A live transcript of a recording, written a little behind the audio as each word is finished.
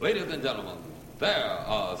Ladies and gentlemen, there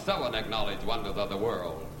are 7 acknowledged wonders of the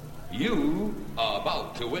world. You are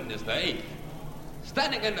about to witness the 8th.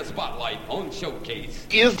 Standing in the spotlight on Showcase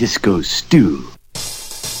is Disco Stu.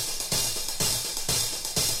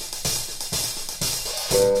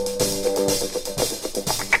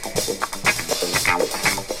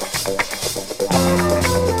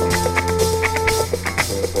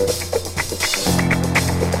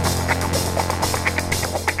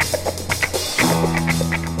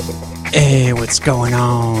 Hey, what's going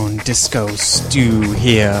on? Disco Stu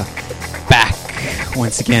here, back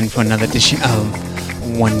once again for another edition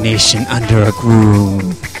of One Nation Under a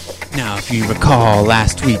Groove. Now, if you recall,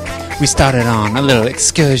 last week we started on a little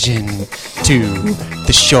excursion to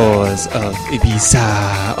the shores of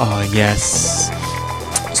Ibiza. Oh yes,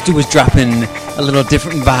 Stu was dropping a little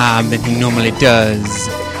different vibe than he normally does,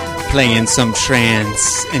 playing some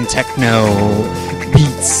trance and techno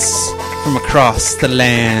beats from across the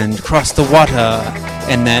land, across the water,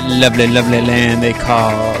 and that lovely, lovely land they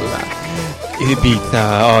call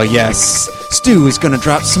Ibiza. Oh yes, Stu is going to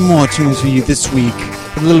drop some more tunes for you this week,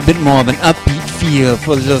 with a little bit more of an upbeat feel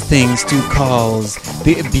for the little thing Stu calls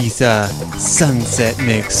the Ibiza Sunset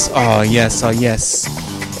Mix. Oh yes, oh yes.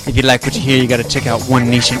 If you like what you hear, you got to check out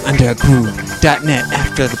OneNationUnderAGroove.net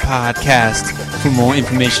after the podcast for more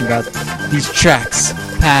information about these tracks,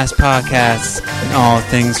 past podcasts, and all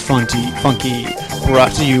things funky,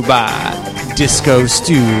 brought to you by Disco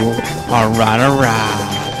Stu. Alright, alright.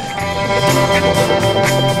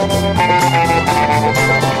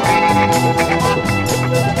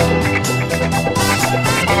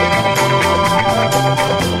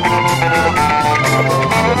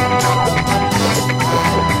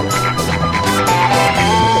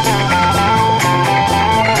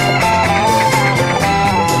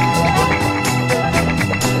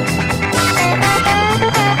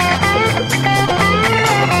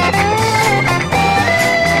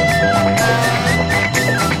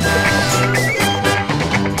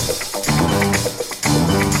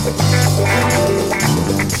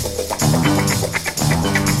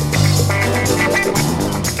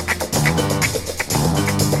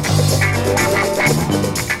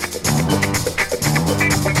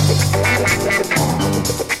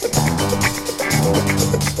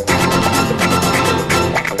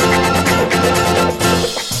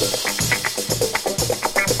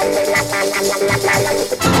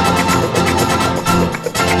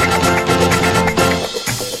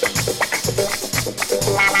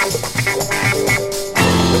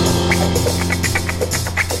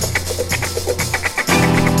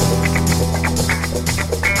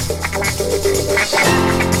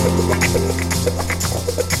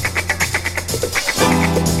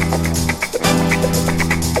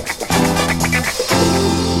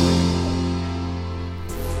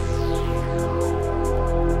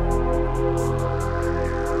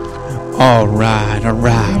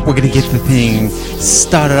 Alright, we're gonna get the thing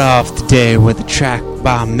started off today with a track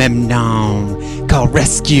by Memnon called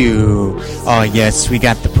Rescue. Oh yes, we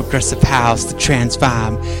got the progressive house, the trance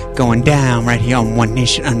vibe going down right here on One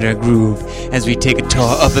Nation Under a Groove as we take a tour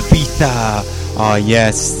of Ibiza. Oh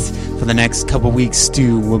yes, for the next couple weeks,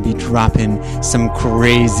 Stu will be dropping some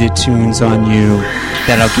crazy tunes on you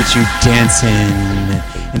that'll get you dancing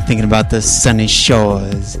and thinking about the sunny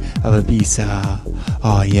shores of Ibiza.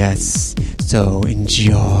 Oh yes, so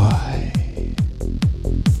enjoy.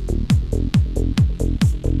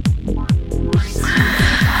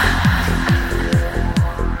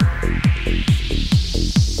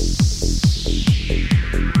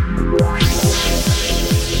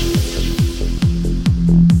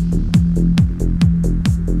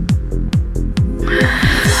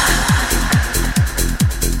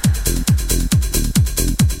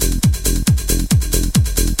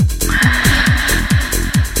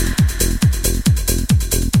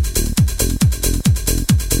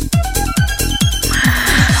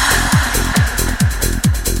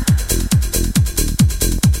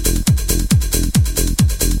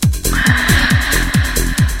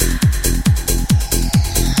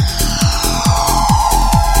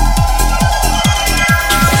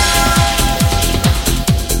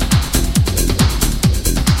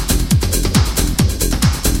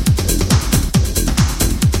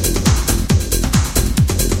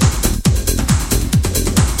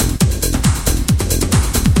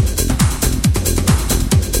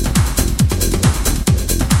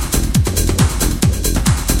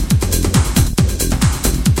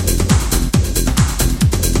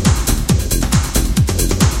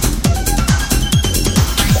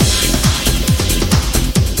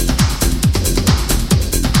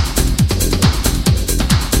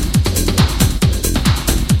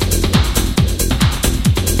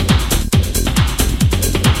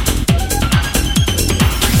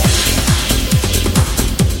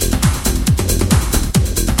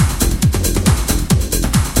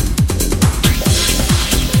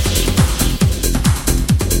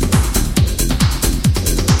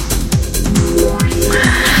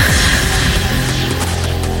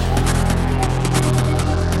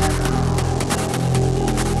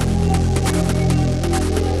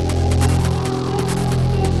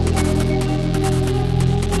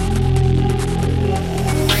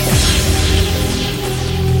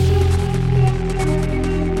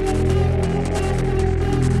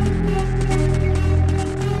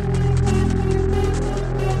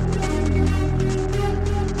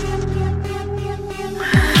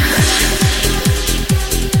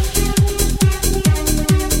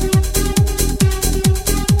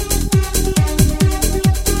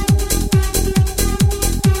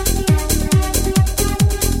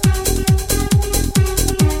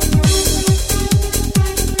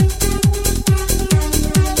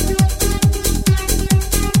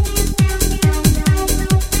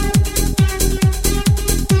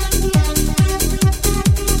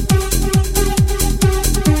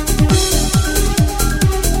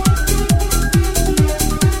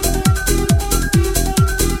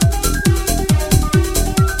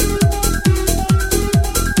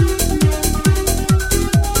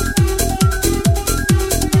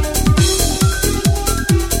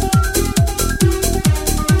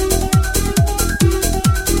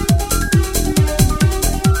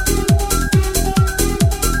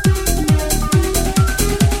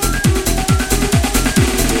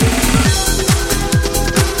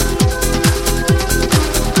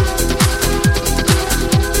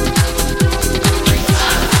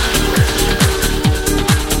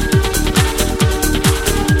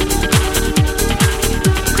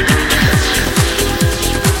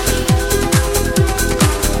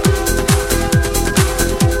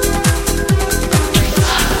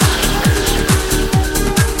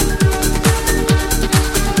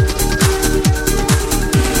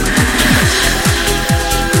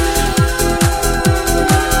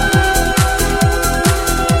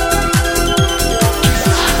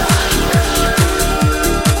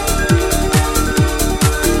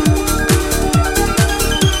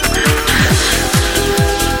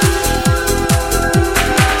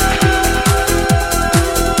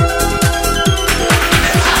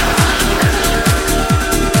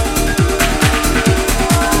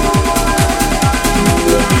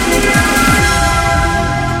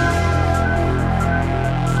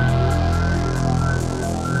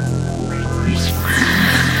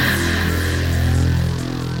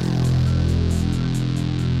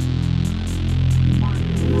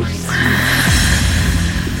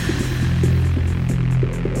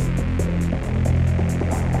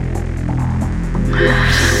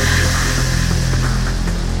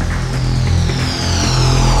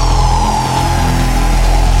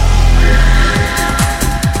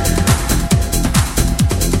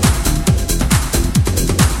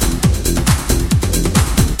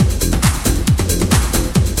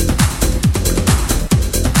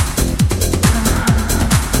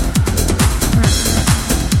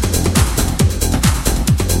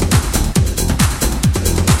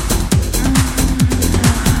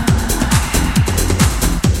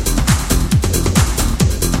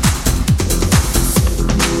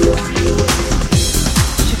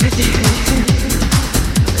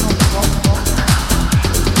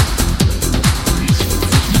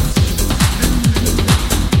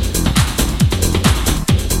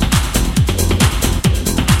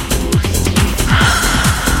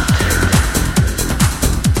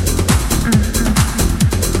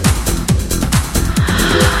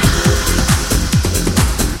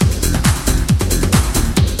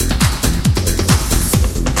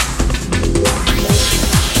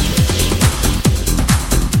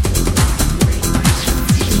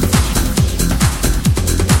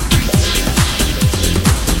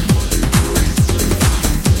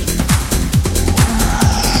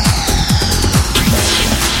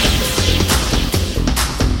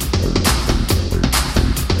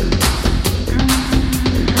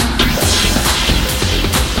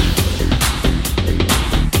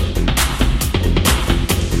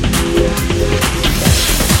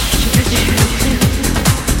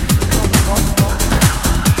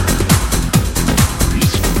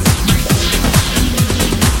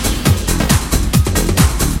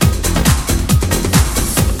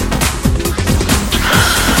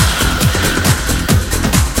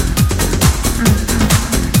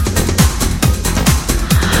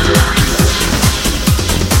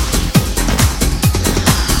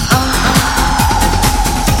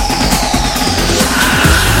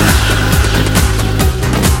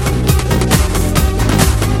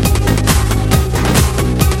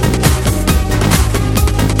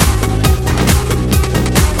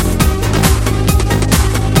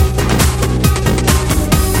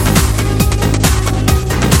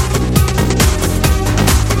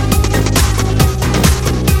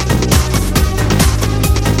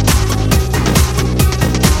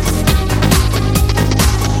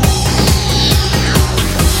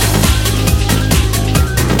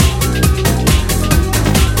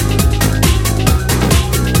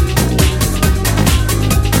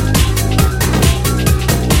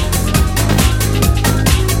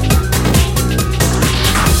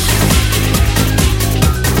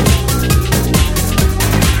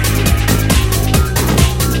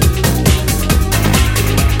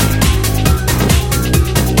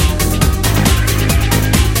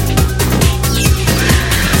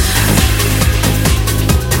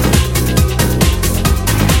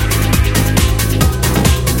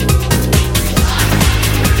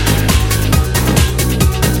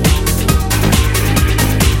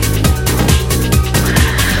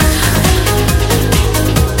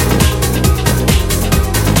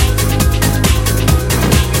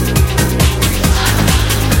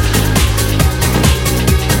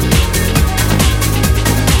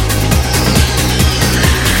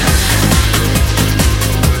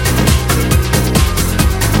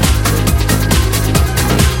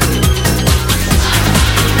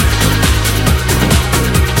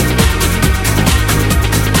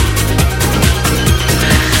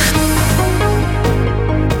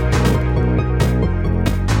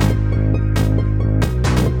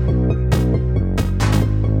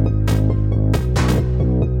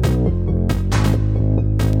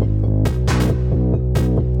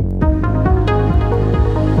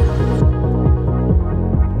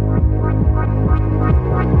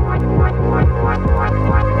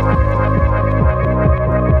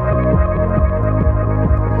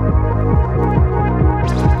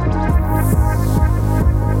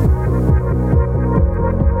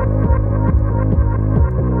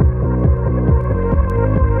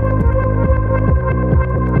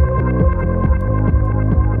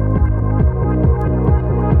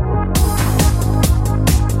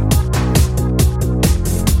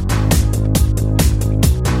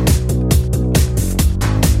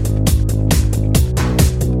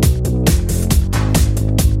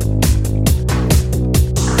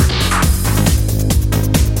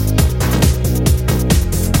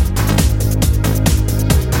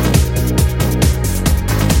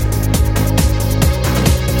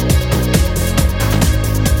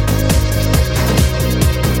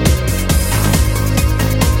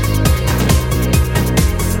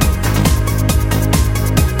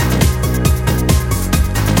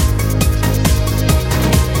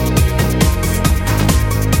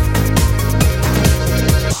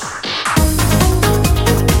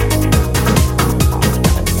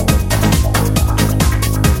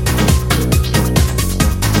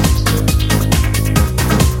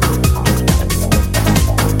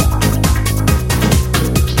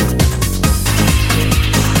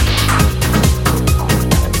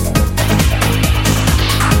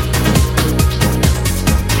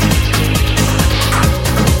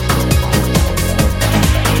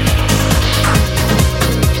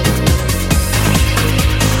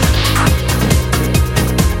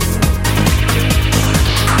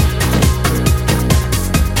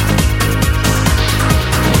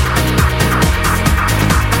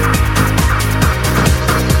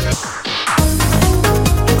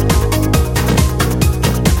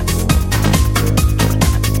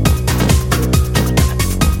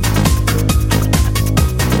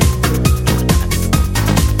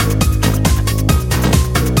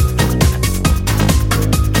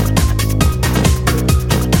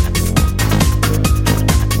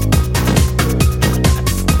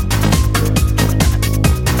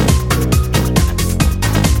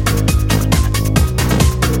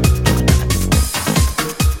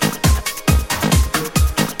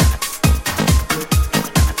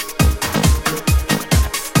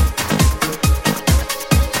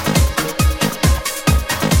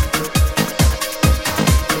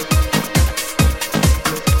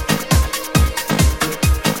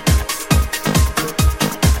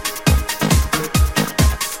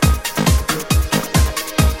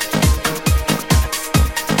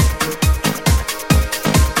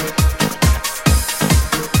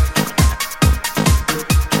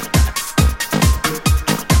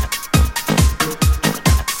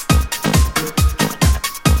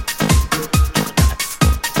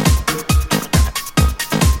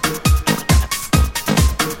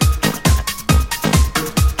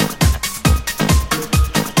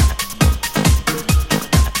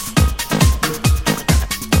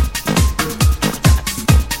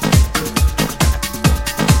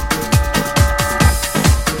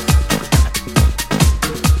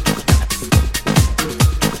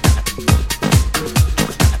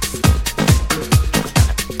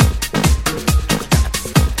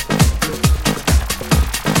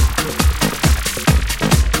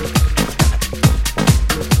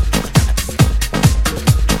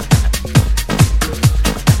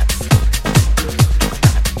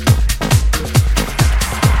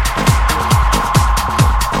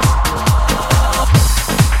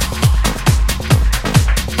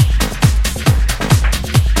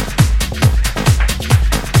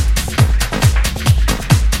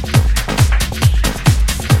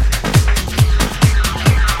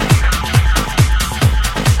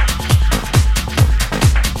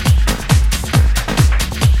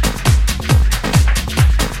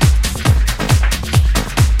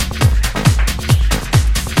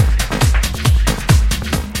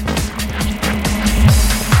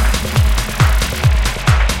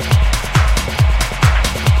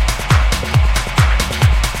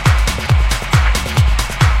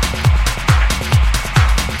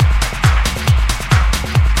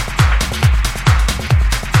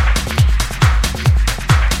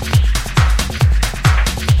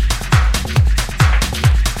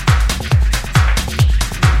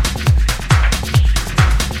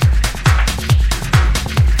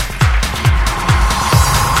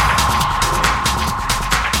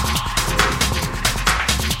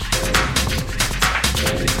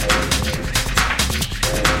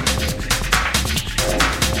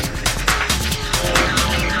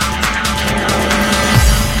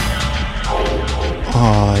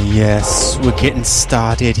 Yes, we're getting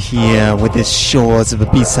started here with this Shores of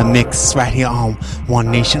Ibiza mix right here on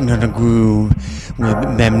One Nation Under the Groove with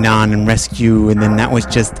Memnon and Rescue, and then that was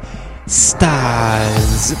just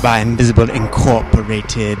Stars by Invisible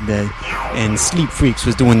Incorporated, and Sleepfreaks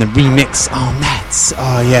was doing the remix on that.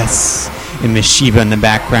 Oh yes, and Miss Shiva in the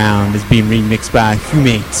background is being remixed by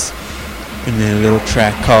Humate in a little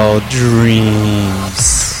track called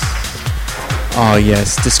Dreams. Oh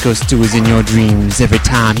yes, Disco Stu is in your dreams every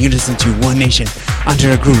time you listen to One Nation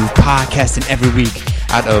Under a Groove, podcasting every week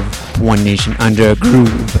out of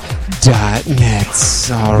onenationundergroove.net.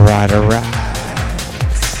 Alright.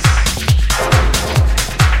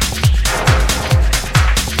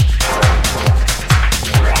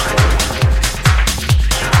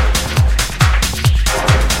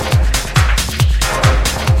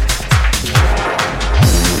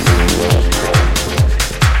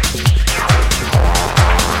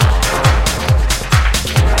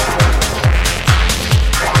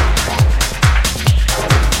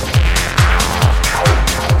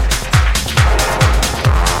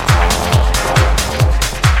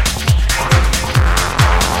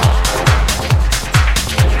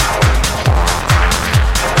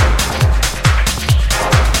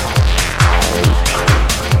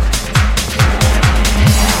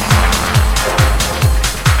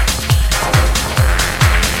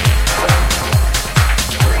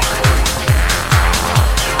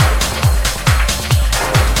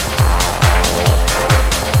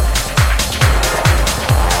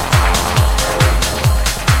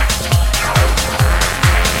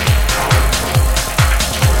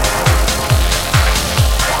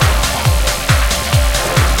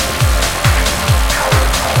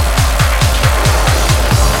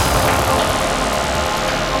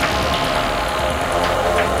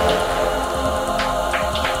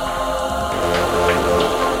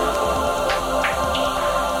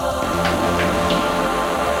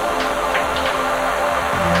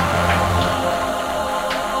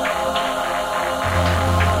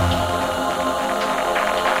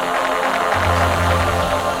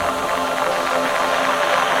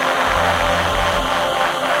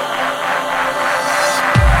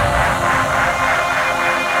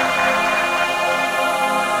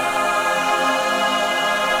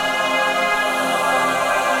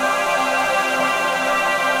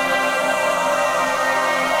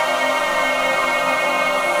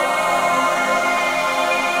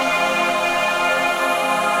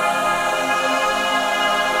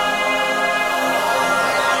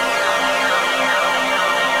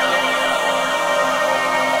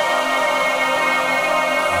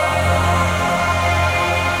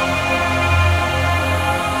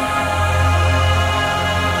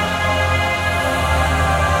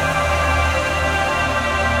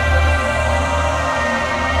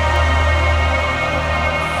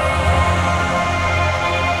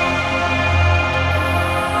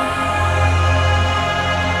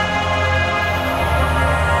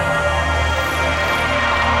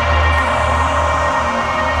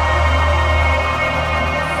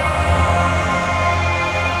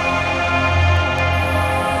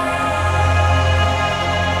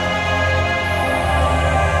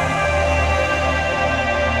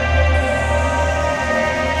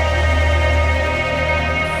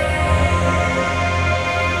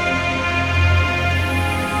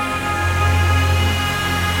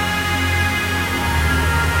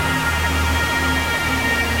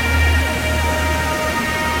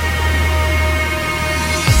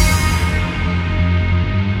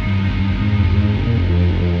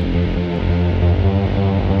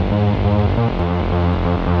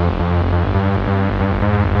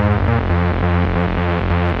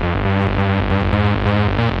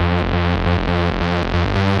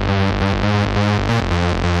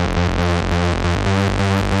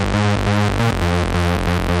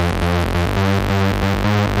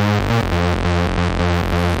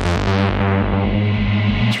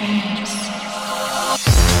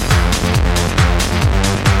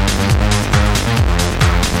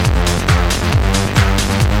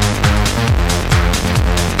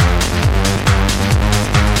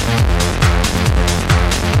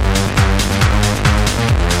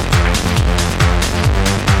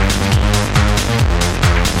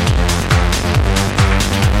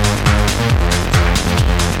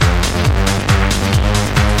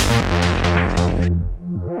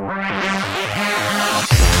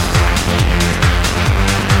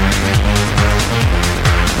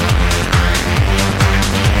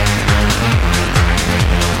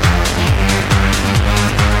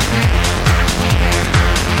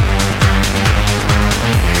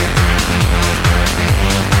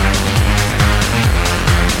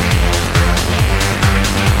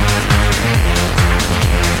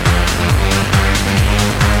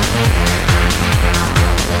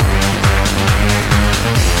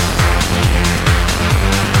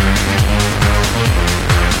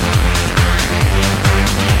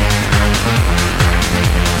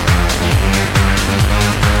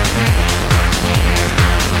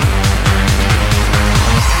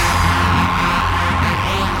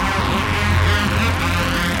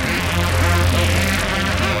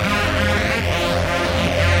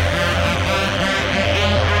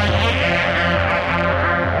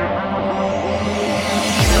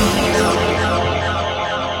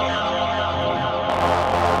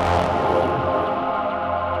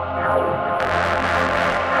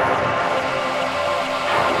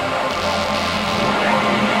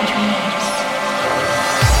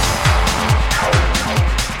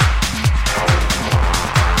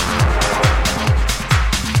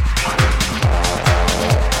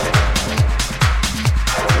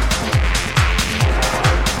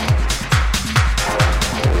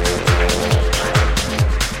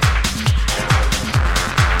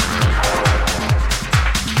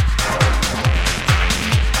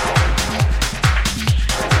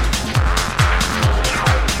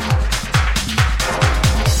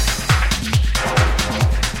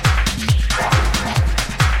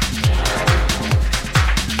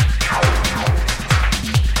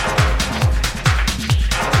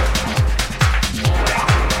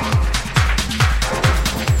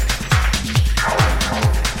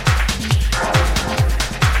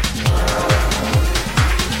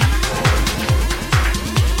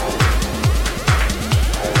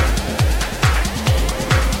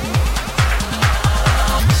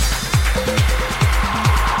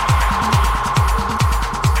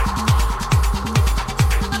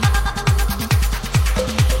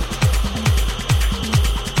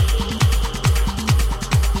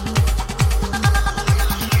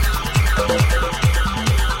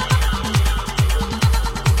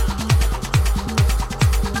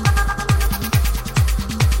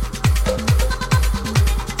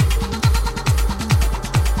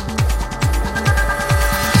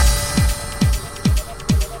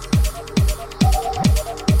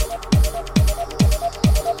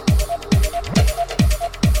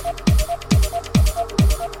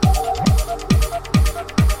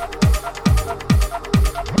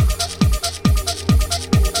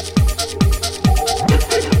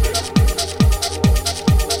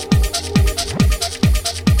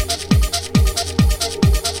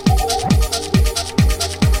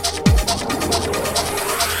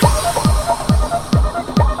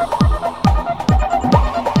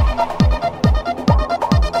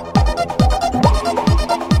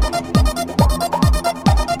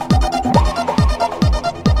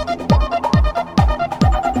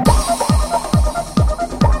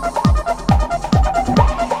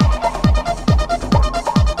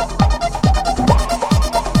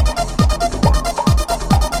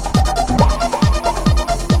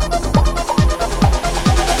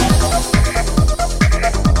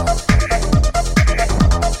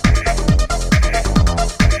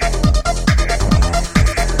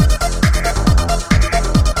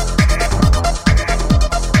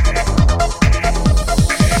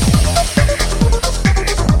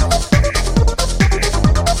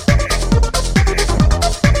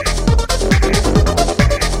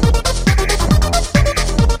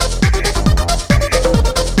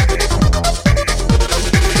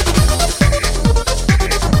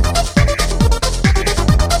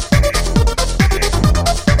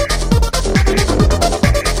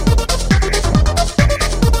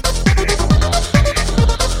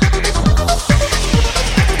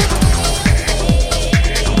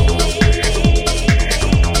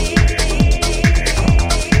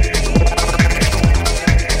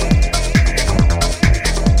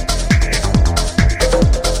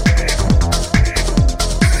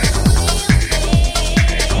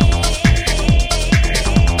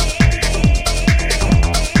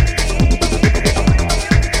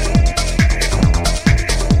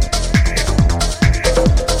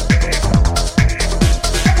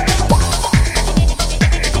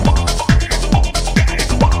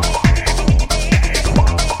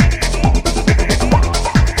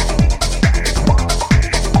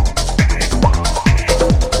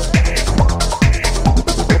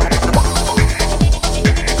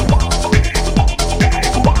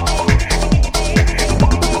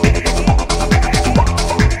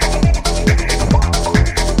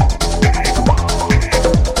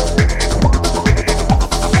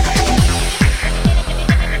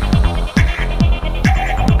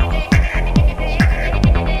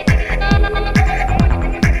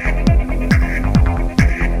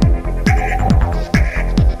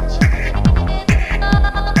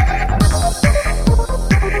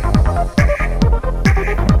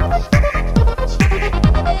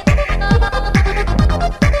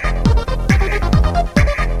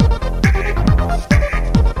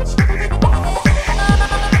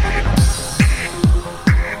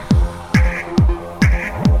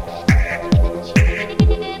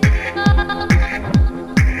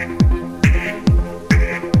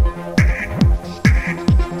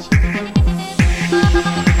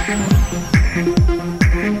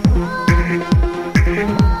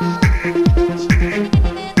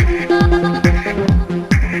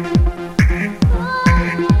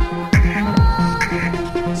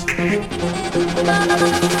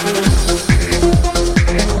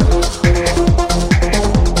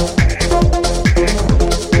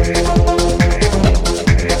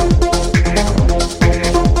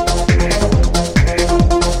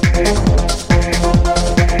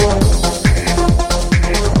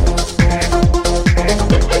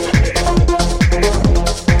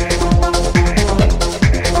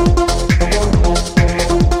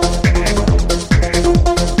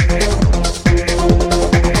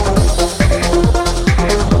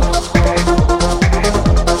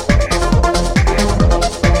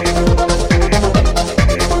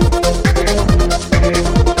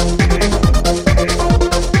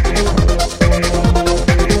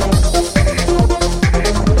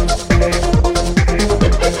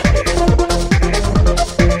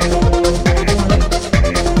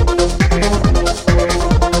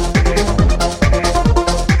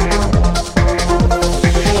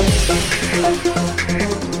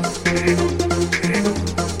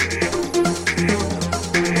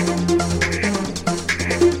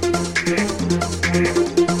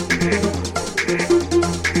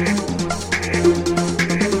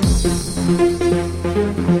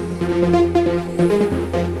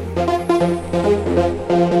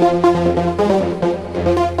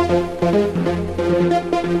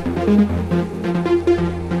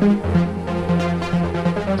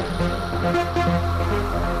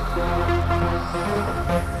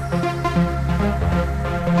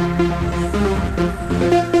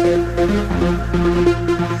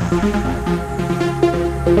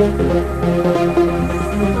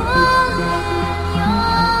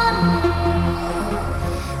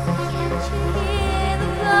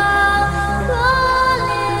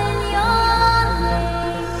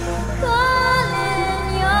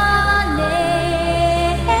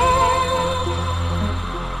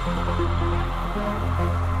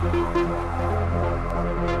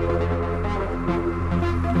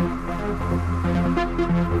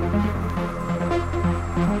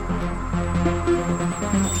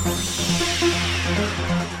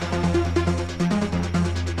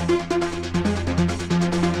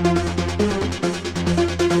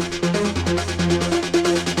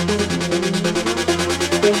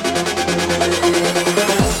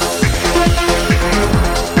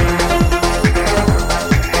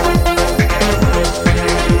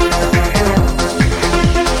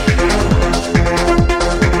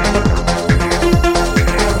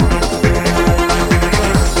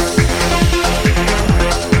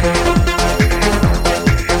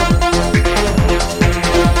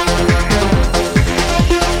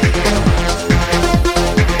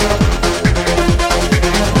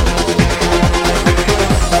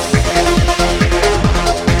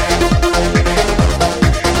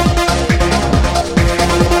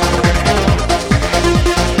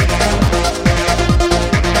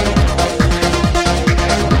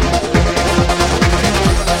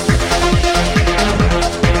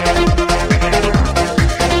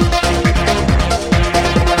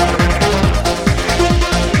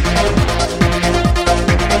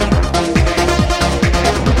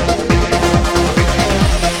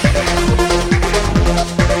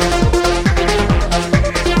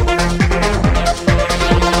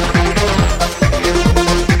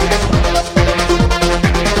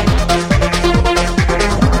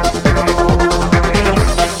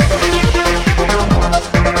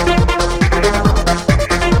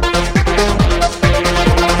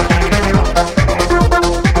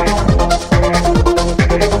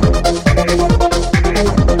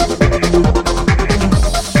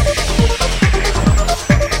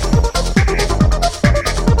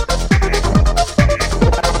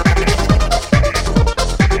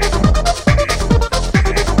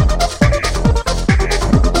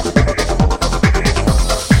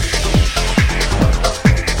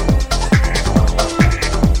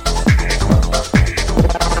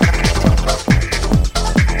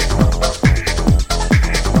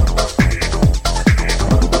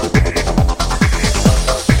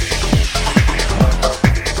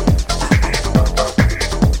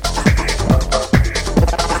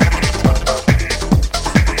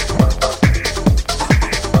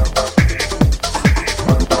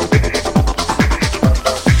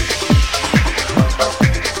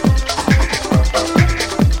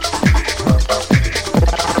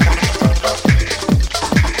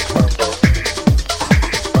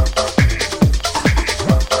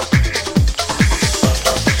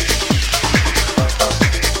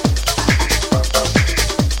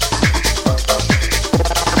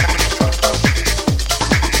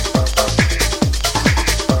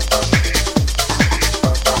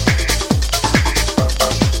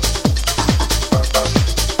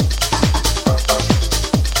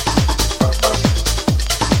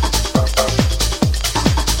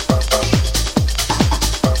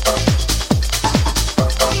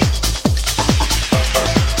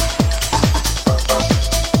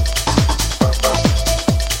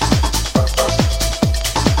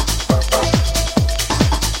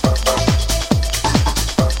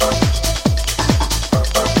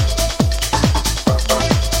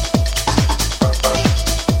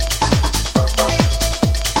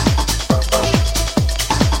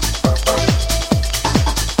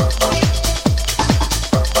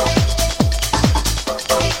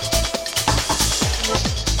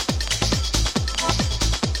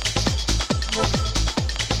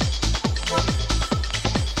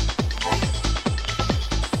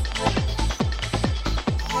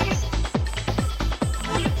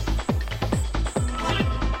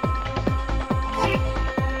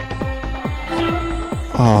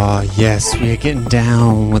 Oh, yes, we are getting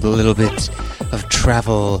down with a little bit of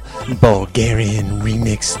travel Bulgarian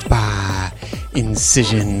remixed by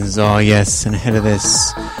Incisions. Oh, yes, and ahead of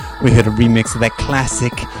this, we heard a remix of that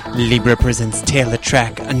classic Libra Presents Taylor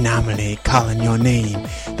track, Anomaly, Calling Your Name,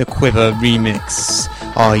 the Quivver remix.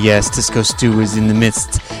 Oh, yes, Disco Stu is in the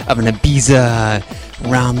midst of an Ibiza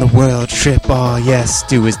round the world trip. Oh, yes,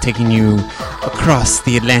 Stu is taking you across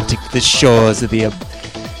the Atlantic to the shores of the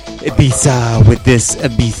Ibiza with this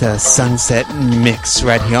Ibiza Sunset mix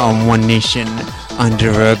right here on One Nation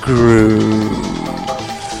Under a Groove.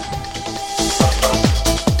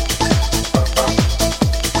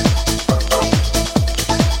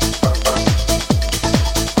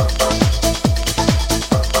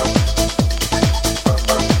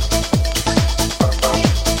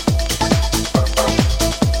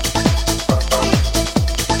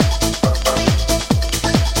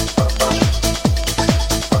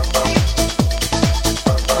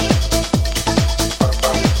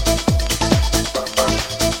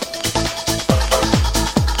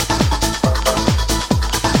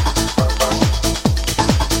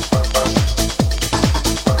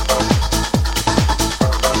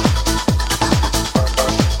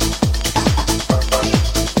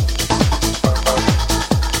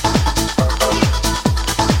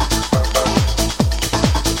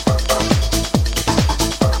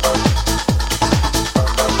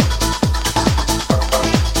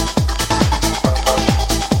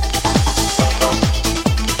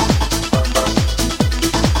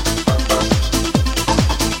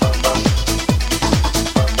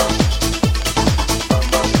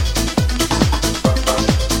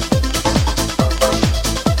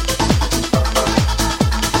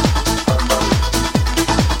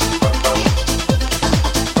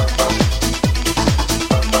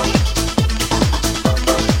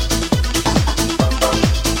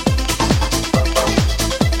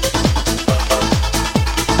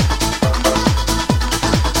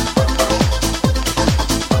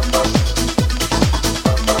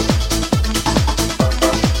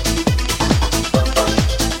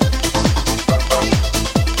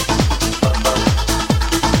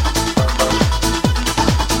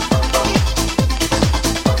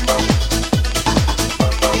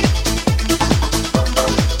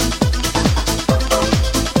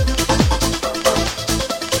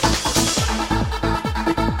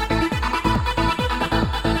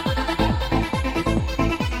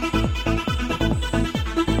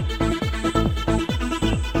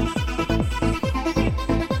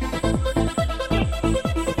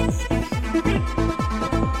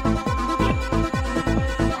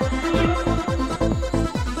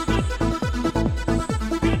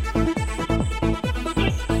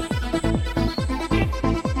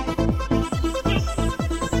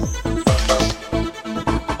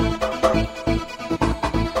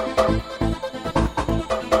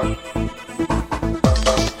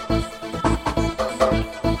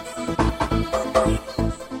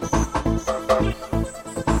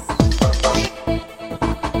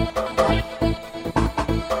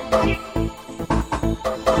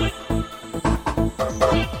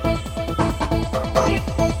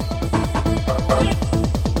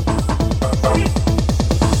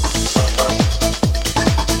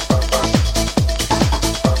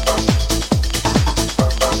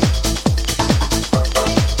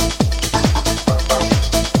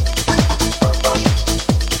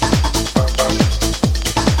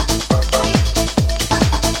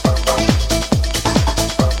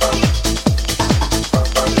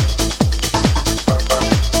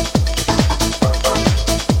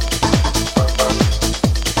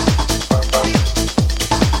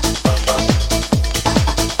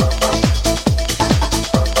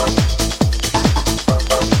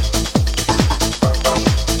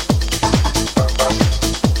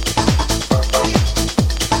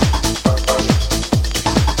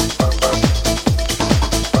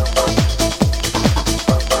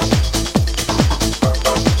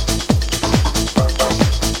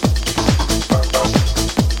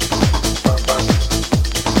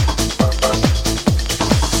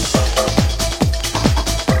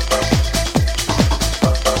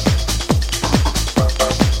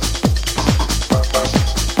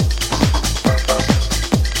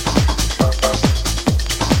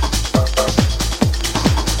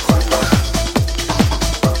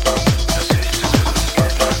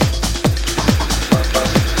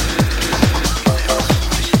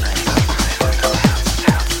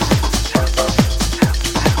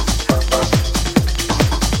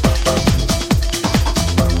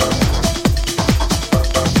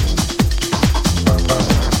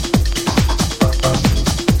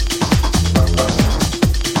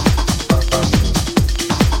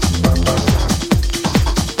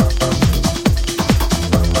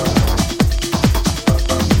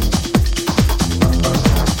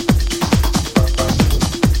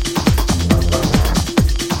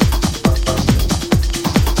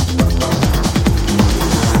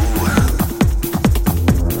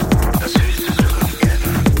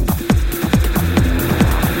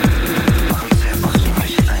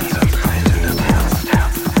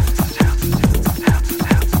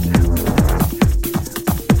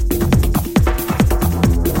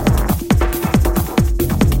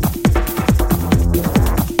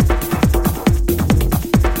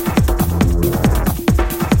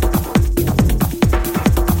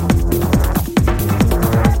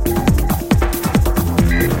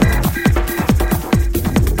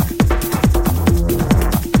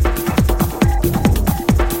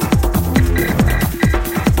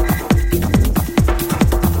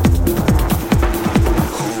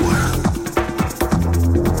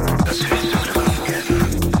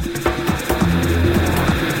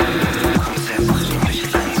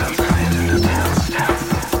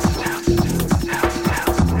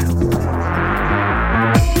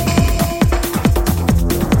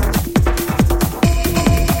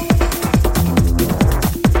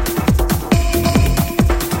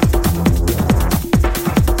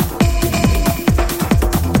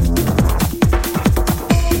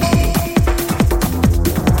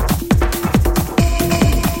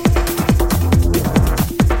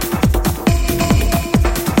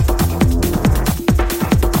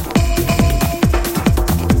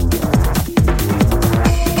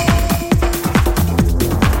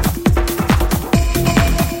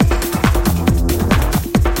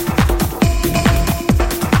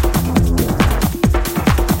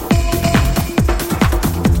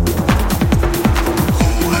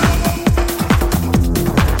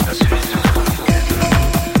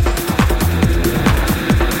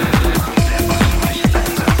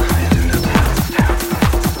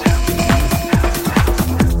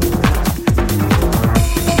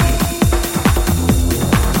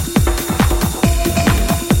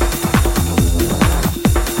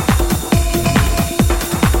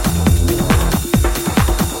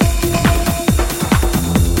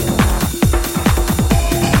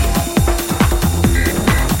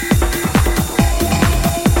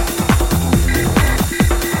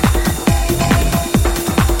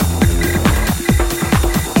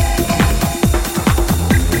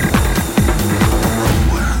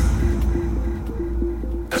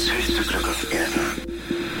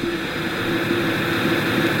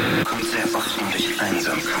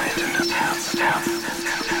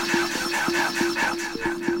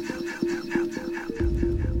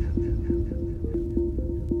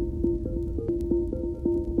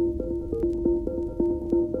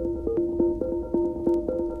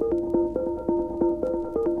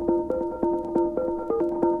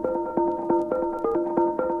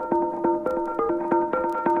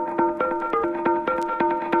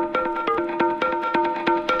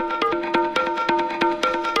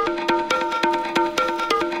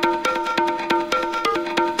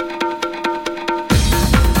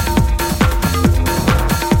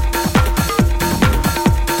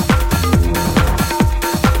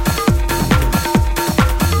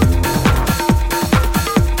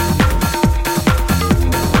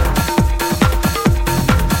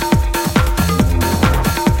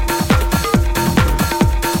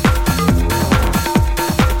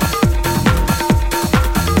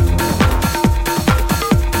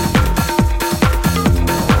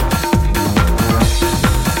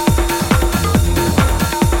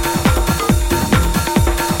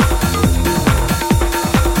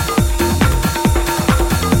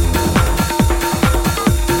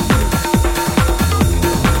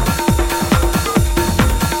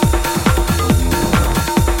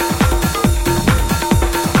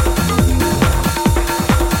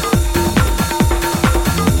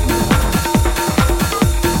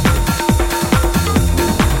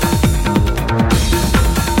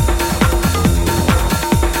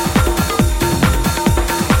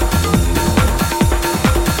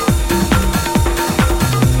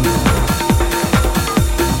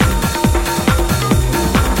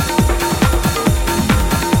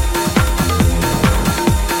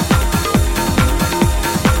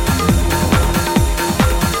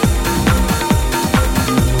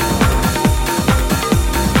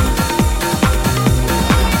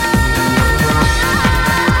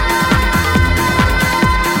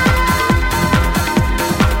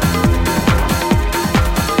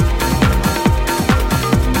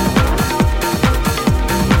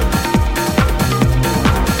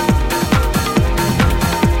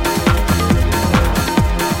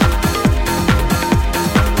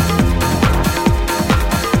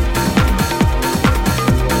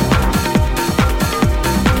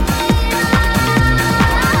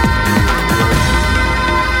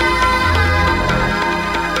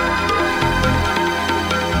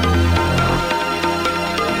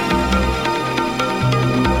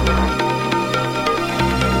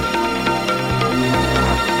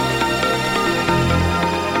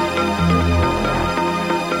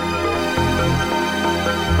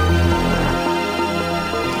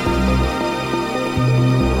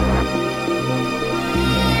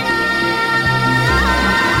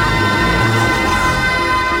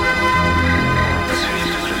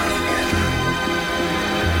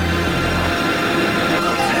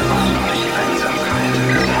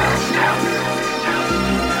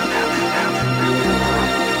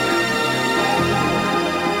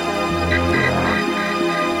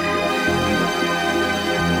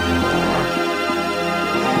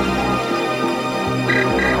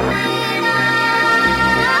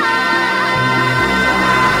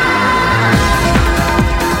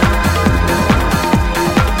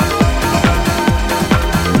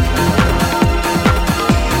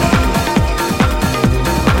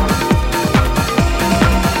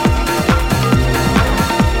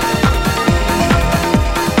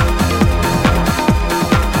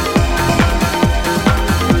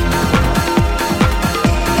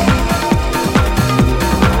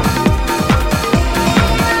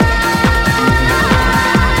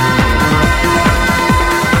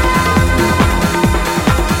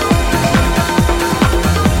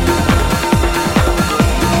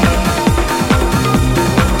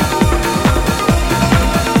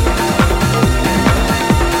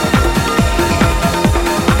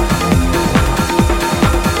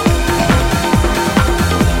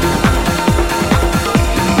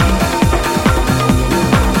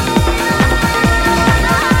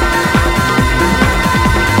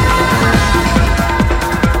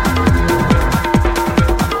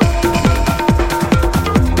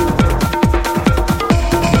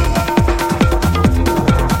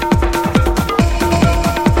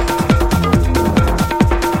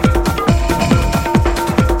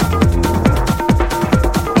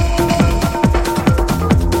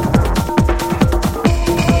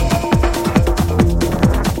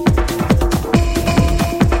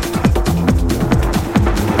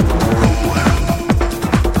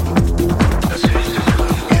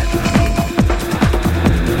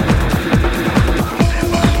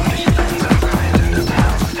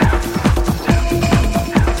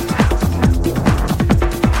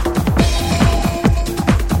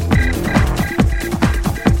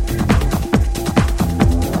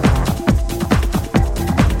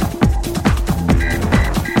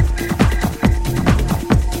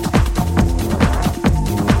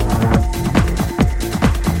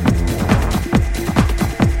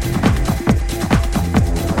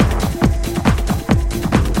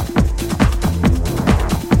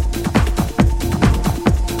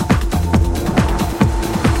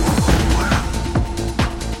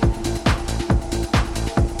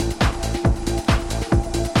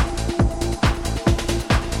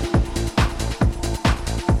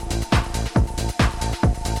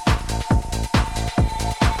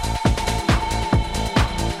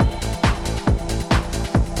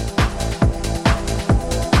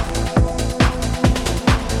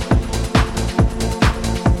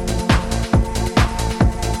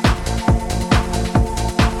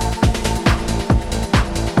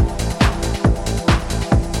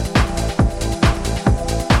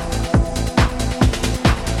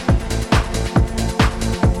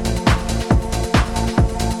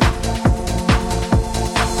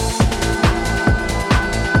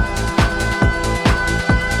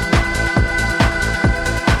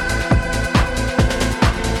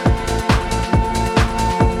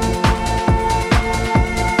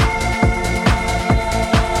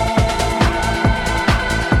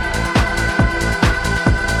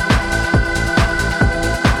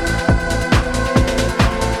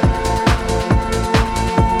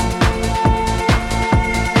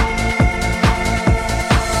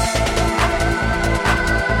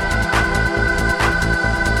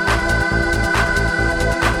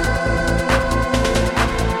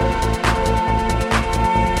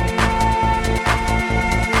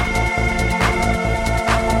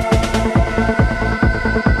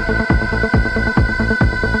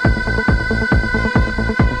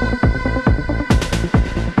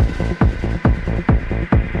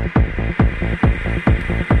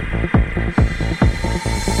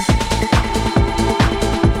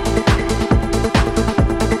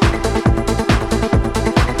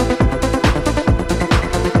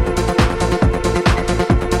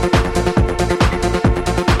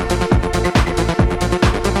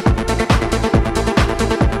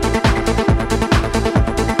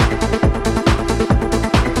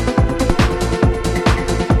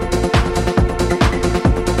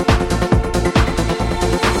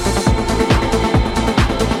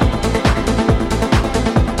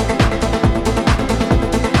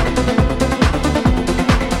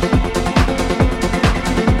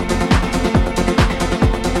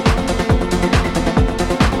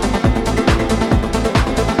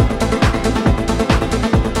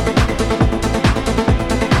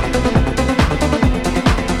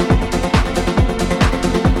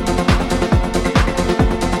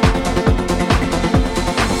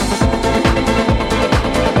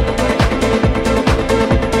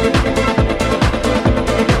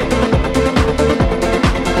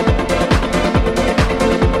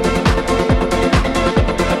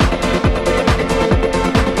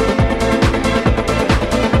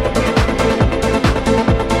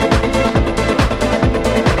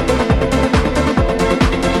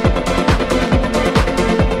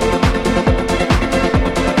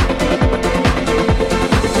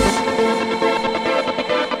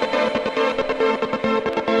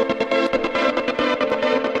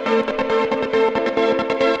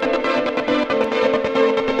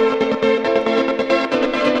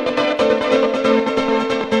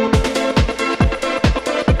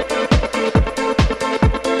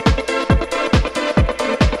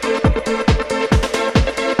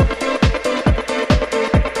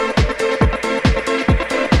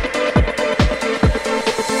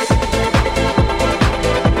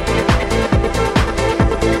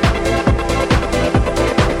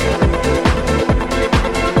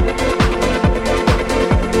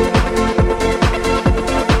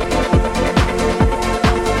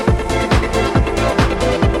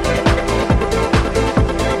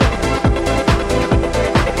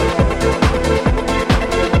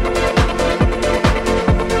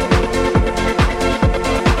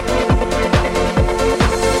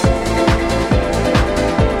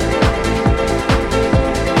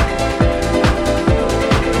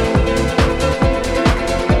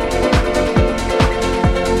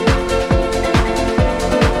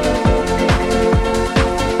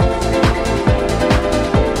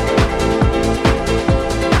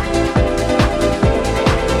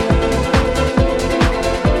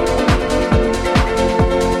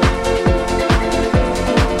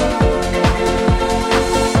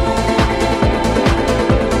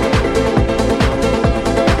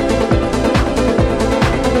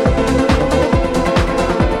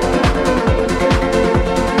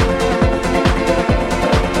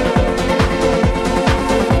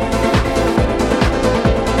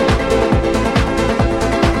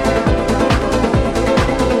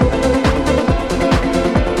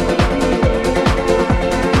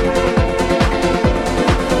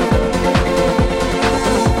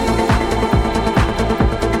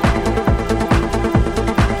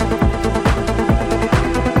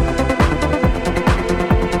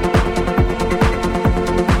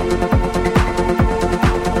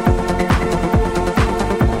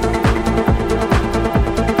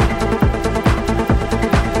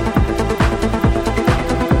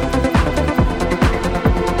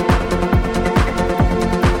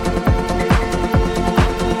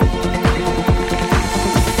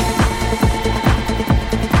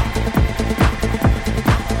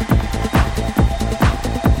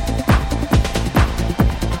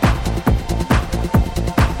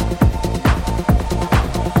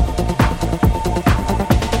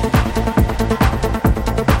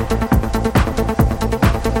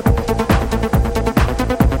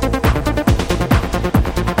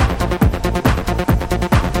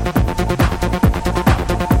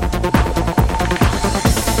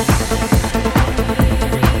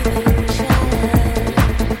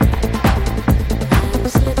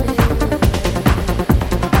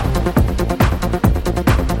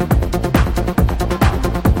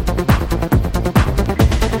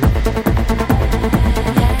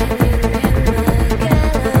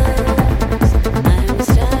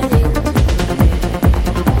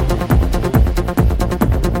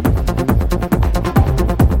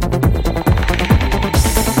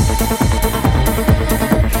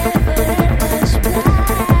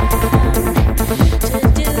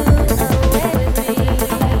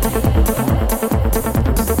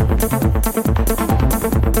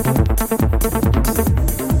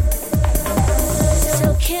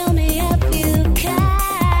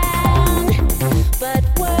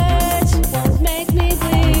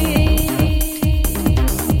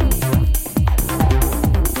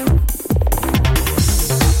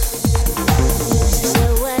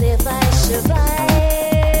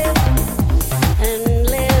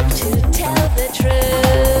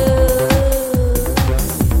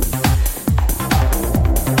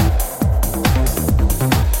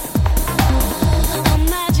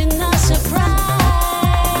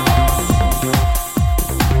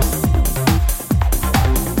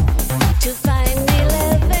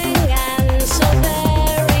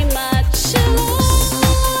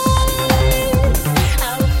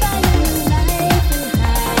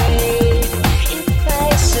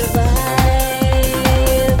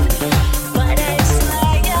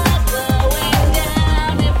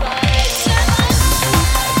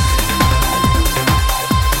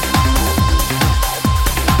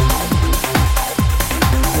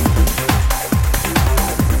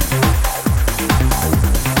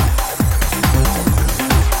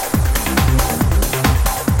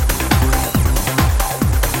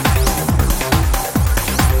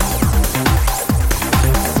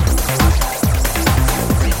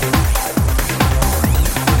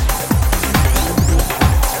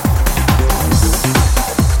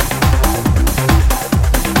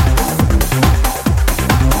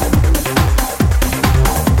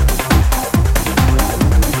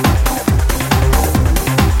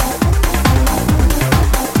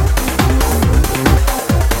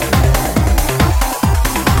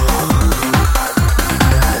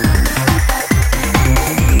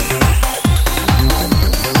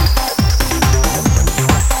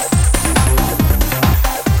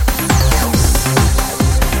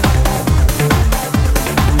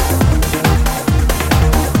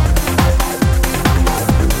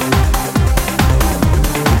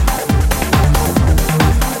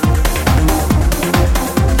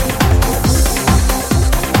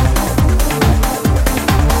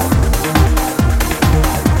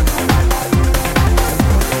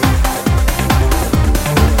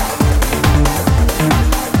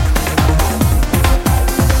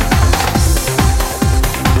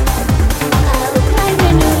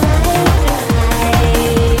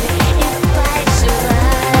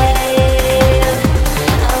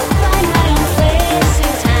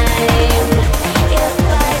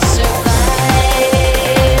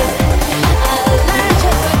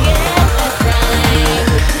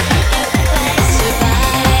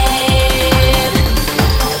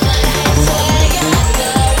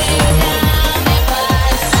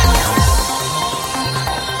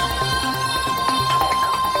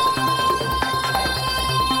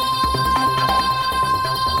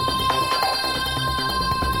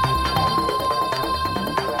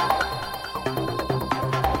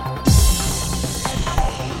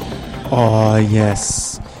 Oh,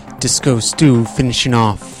 yes. Disco Stu finishing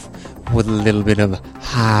off with a little bit of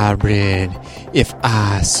hybrid. If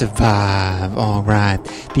I survive. Alright.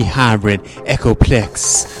 The hybrid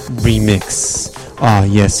Echoplex remix. Oh,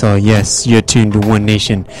 yes. You're tuned to One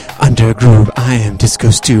Nation Under a Groove. I am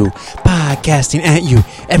Disco Stu, podcasting at you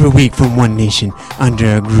every week from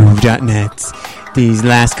OneNationUnderAGroove.net. These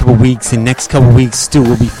last couple weeks and next couple weeks, Stu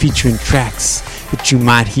will be featuring tracks that you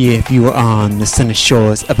might hear if you were on the sunny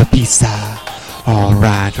shores of Ibiza.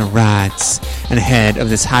 Alright. And ahead of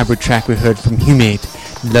this hybrid track we heard from Humate,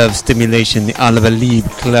 Love Stimulation, the Lieb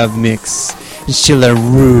Club mix, and Schiller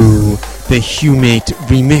Ruhe, the Humate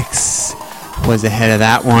remix, was ahead of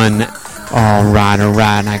that one. Alright.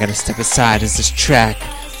 I gotta step aside as this track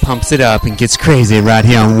pumps it up and gets crazy right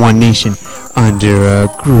here on One Nation Under a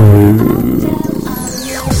Groove.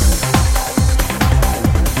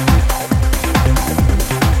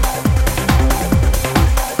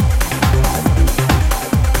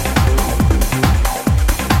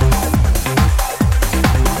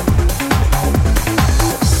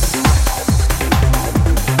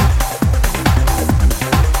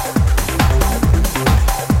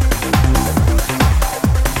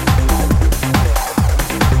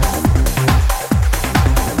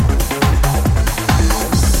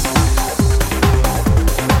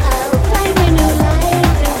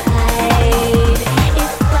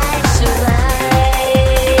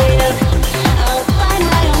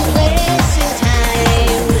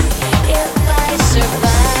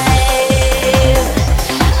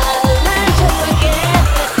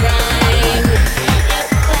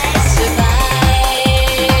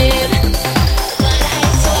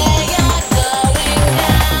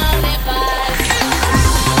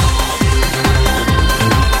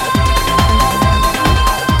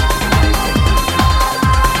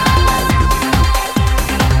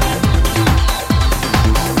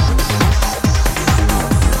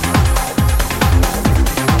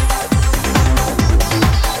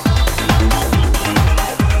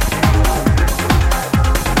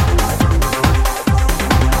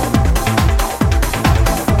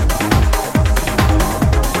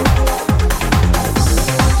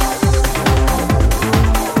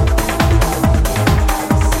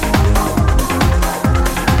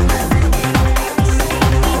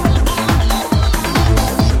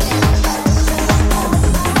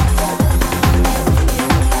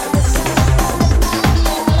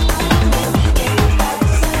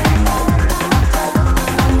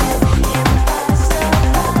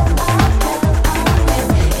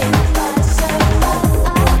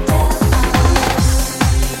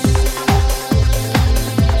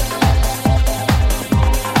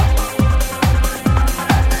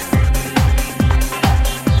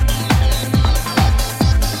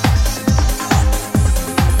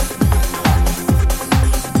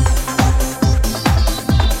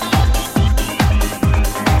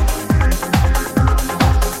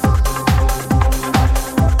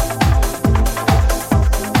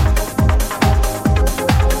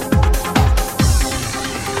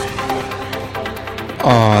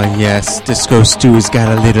 Oh, yes, Disco Stu's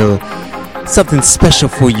got a little something special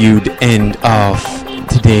for you to end off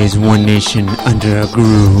today's One Nation Under a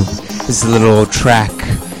Groove. This is a little track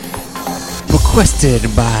requested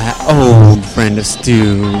by old friend of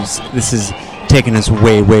Stu's. This is taking us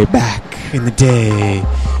way, way back in the day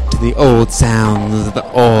to the old sounds of the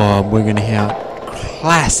orb. We're going to hear a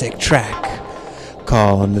classic track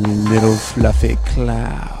called Little Fluffy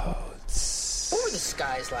Clouds. What were the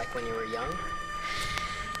skies like when you were young?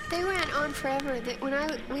 They went on forever.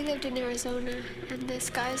 We lived in Arizona, and the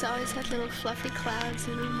skies always had little fluffy clouds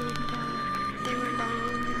in them, and they were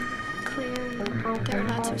long and clear, and there were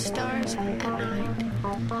lots of stars at night.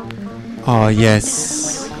 Oh,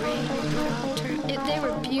 yes. When it would rain, they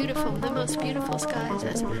were beautiful, the most beautiful skies,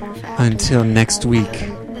 as a matter of fact. Until next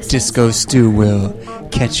week, Disco Stu will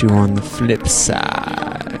catch you on the flip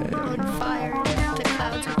side. On fire, the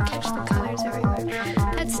clouds would catch the colors everywhere.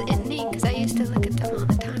 That's neat, because I used to look at them all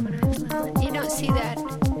the time when I was little. You don't see that.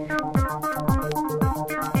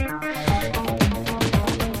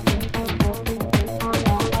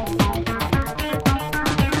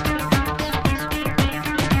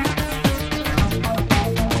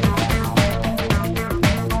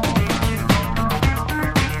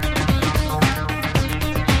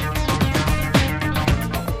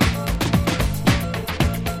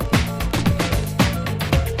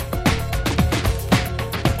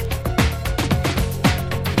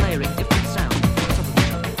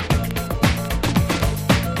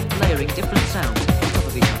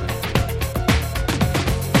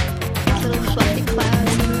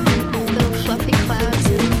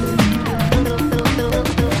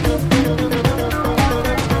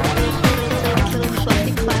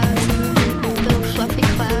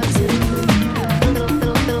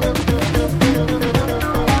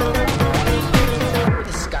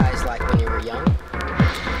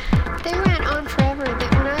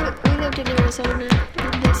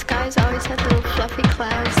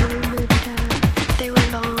 clouds in them, and they were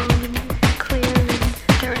long and clear, and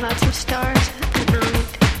there were lots of stars at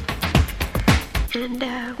night. And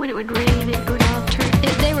when it would rain, it would all turn.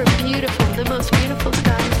 They were beautiful, the most beautiful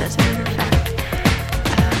skies, as a matter of fact.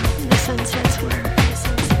 The sunsets were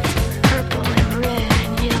purple and red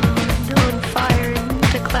and yellow and on fire, and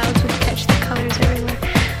the clouds would catch the colors everywhere.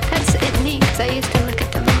 That's neat, because I used to look at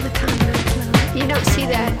them all the time when I was little. You don't see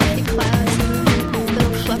that, big clouds,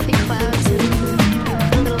 little fluffy clouds, and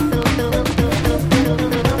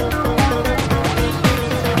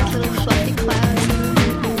little fluffy clouds,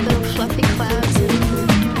 little fluffy clouds,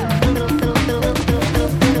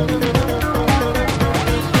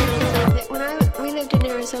 and we lived in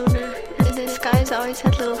Arizona, and the skies always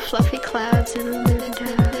had little fluffy clouds in them, and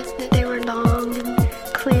they were long and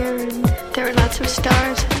clear, and there were lots of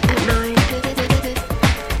stars at night.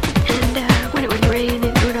 And when it would rain,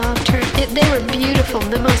 it would all turn. They were beautiful,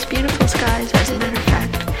 the most beautiful skies, as a matter of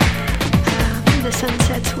fact. The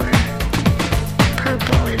sunsets were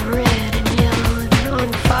purple and red and yellow and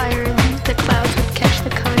on fire, and the clouds would catch the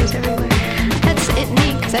colors everywhere. That's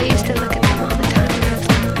neat, because I used to look at them all the time when I was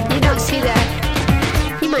little. You don't see that.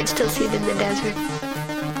 You might still see them in the desert.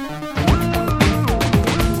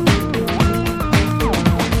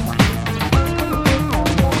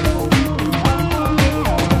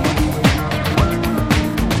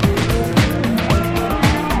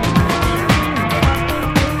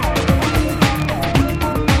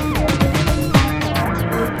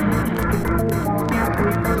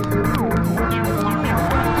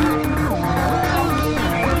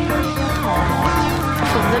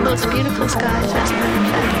 Most beautiful skies, as a matter of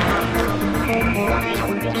fact.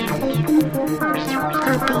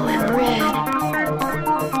 Purple and red.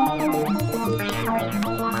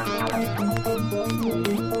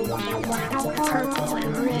 Purple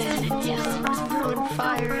and red and yellow and on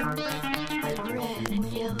fire. And red and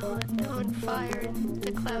yellow and on fire. And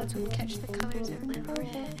the clouds would catch the colors of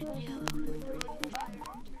red and yellow.